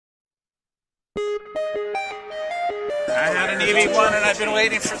I had an EV1 and I've been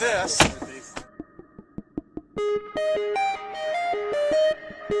waiting for this.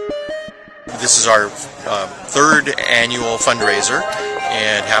 This is our third annual fundraiser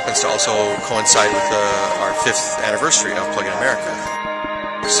and happens to also coincide with our 5th anniversary of Plug-in America.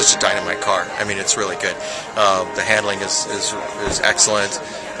 It's such a dynamite car. I mean, it's really good. The handling is excellent.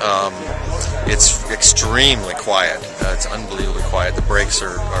 It's extremely quiet. It's unbelievably quiet. The brakes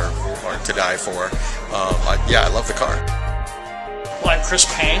are to die for. Yeah, I love the car. Well, I'm Chris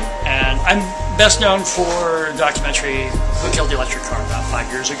Payne, and I'm best known for the documentary Who Killed the Electric Car about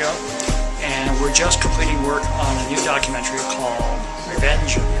 5 years ago. And we're just completing work on a new documentary called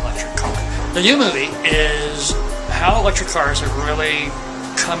Revenge of the Electric Car. The new movie is how electric cars have really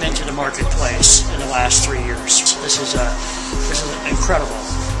come into the marketplace in the last 3 years. This is an incredible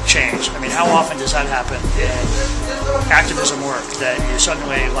change. I mean, how often does that happen in activism work that you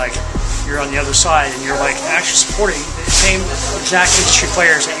suddenly, like, you're on the other side and you're like actually supporting the same exact industry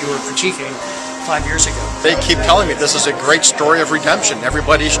players that you were critiquing 5 years ago? They keep telling me this is a great story of redemption.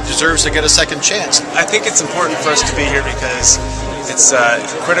 Everybody deserves to get a second chance. I think it's important for us to be here because it's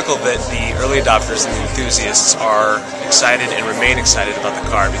critical that the early adopters and the enthusiasts are excited and remain excited about the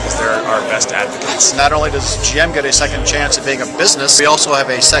car because they're our best advocates. Not only does GM get a second chance at being a business, we also have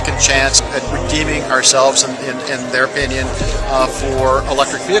a second chance at redeeming ourselves, in their opinion, for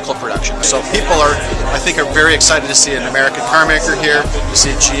electric vehicle production. So people are, I think, are very excited to see an American car maker here, to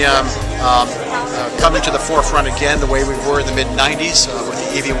see GM coming to the forefront again the way we were in the mid-90s with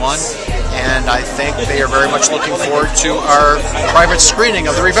the EV1. And I think they are very much looking forward to our private screening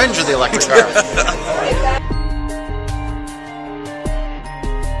of the Revenge of the Electric Car.